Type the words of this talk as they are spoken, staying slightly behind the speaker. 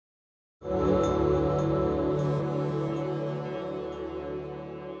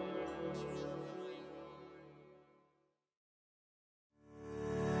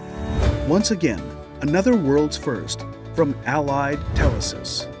Once again, another world's first from Allied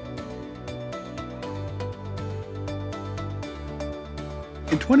Telesis.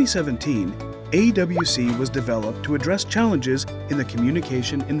 In 2017, AWC was developed to address challenges in the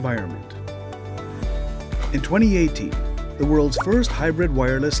communication environment. In 2018, the world's first hybrid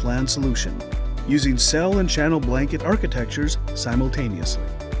wireless LAN solution, using cell and channel blanket architectures simultaneously.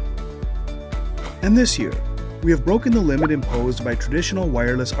 And this year, we have broken the limit imposed by traditional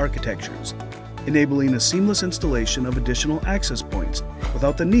wireless architectures, enabling a seamless installation of additional access points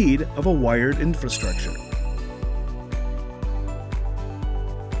without the need of a wired infrastructure.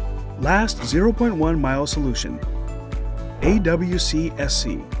 Last 0.1 mile solution,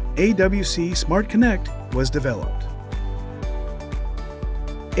 AWC-SC, AWC Smart Connect, was developed.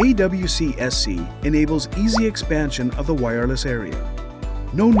 AWC-SC enables easy expansion of the wireless area.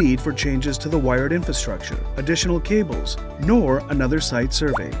 No need for changes to the wired infrastructure, additional cables, nor another site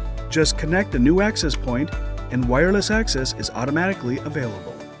survey. Just connect a new access point and wireless access is automatically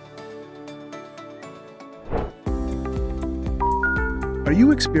available. Are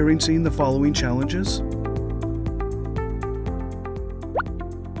you experiencing the following challenges?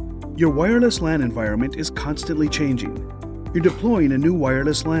 Your wireless LAN environment is constantly changing. You're deploying a new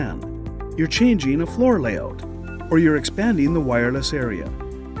wireless LAN. You're changing a floor layout, or you're expanding the wireless area.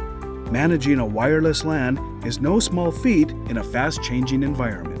 Managing a wireless LAN is no small feat in a fast-changing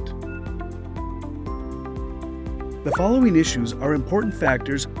environment. The following issues are important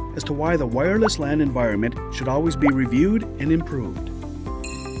factors as to why the wireless LAN environment should always be reviewed and improved.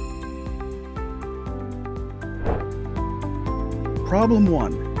 Problem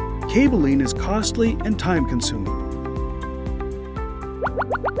 1. Cabling is costly and time-consuming.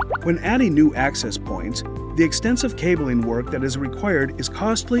 When adding new access points, the extensive cabling work that is required is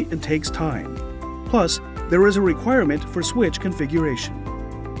costly and takes time. Plus, there is a requirement for switch configuration.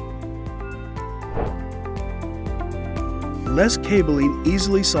 Less cabling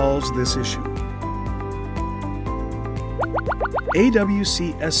easily solves this issue.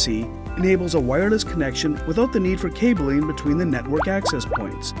 AWC-SC enables a wireless connection without the need for cabling between the network access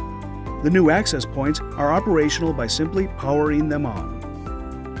points. The new access points are operational by simply powering them on.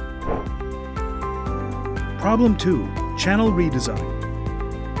 Problem 2. Channel redesign.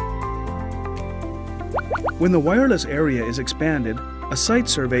 When the wireless area is expanded, a site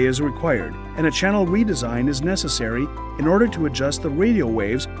survey is required and a channel redesign is necessary in order to adjust the radio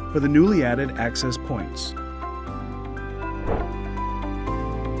waves for the newly added access points.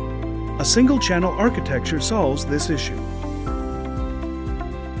 A single-channel architecture solves this issue.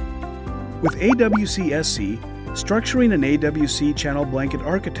 With AWC-SC, structuring an AWC channel blanket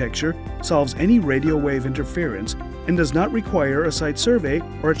architecture solves any radio wave interference and does not require a site survey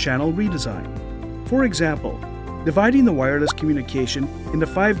or a channel redesign. For example, dividing the wireless communication into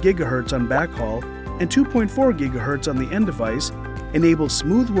 5 GHz on backhaul and 2.4 GHz on the end device enables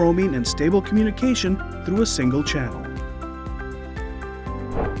smooth roaming and stable communication through a single channel.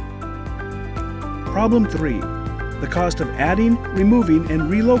 Problem 3. The cost of adding, removing,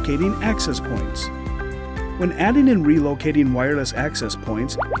 and relocating access points. When adding and relocating wireless access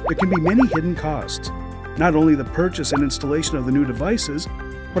points, there can be many hidden costs. Not only the purchase and installation of the new devices,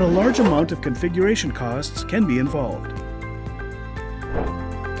 but a large amount of configuration costs can be involved.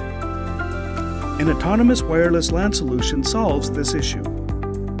 An autonomous wireless LAN solution solves this issue.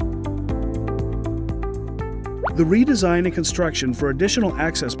 The redesign and construction for additional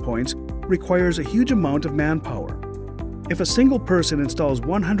access points requires a huge amount of manpower. If a single person installs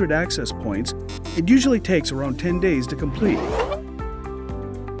 100 access points, it usually takes around 10 days to complete.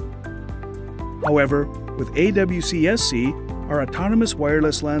 However, with AWC-SC, our autonomous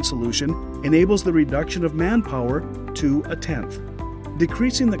wireless LAN solution enables the reduction of manpower to 1/10,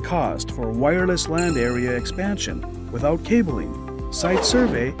 decreasing the cost for wireless LAN area expansion without cabling, site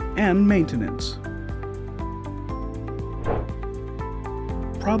survey, and maintenance.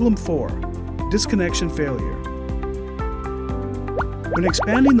 Problem 4. Disconnection failure. When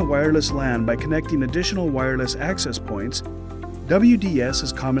expanding the wireless LAN by connecting additional wireless access points, WDS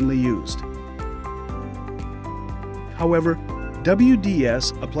is commonly used. However,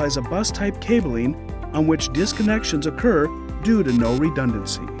 WDS applies a bus-type cabling on which disconnections occur due to no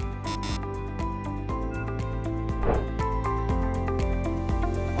redundancy.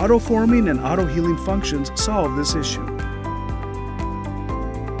 Auto-forming and auto-healing functions solve this issue.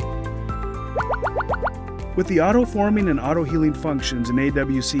 With the auto-forming and auto-healing functions in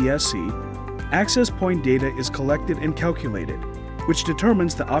AWC-SC, access point data is collected and calculated, which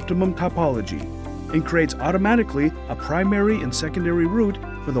determines the optimum topology and creates automatically a primary and secondary route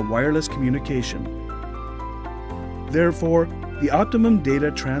for the wireless communication. Therefore, the optimum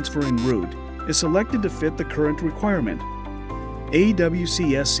data transferring route is selected to fit the current requirement.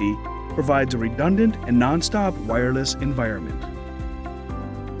 AWC-SC provides a redundant and non-stop wireless environment.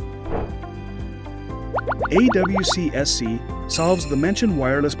 AWC-SC solves the mentioned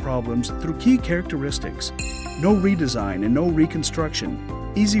wireless problems through key characteristics: no redesign and no reconstruction,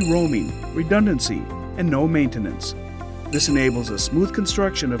 easy roaming, redundancy, and no maintenance. This enables a smooth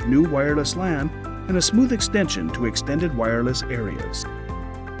construction of new wireless LAN and a smooth extension to extended wireless areas.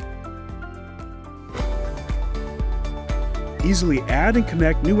 Easily add and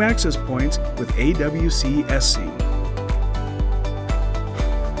connect new access points with AWC-SC.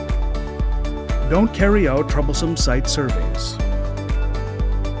 Don't carry out troublesome site surveys.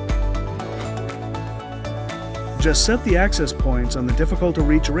 Just set the access points on the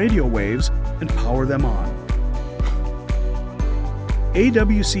difficult-to-reach radio waves and power them on.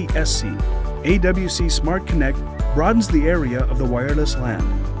 AWC-SC, AWC Smart Connect broadens the area of the wireless LAN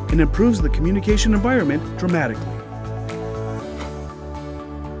and improves the communication environment dramatically.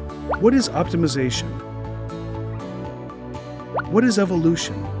 What is optimization? What is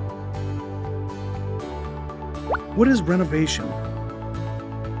evolution? What is renovation?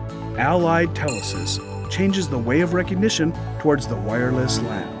 Allied Telesis changes the way of recognition towards the wireless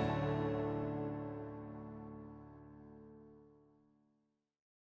LAN.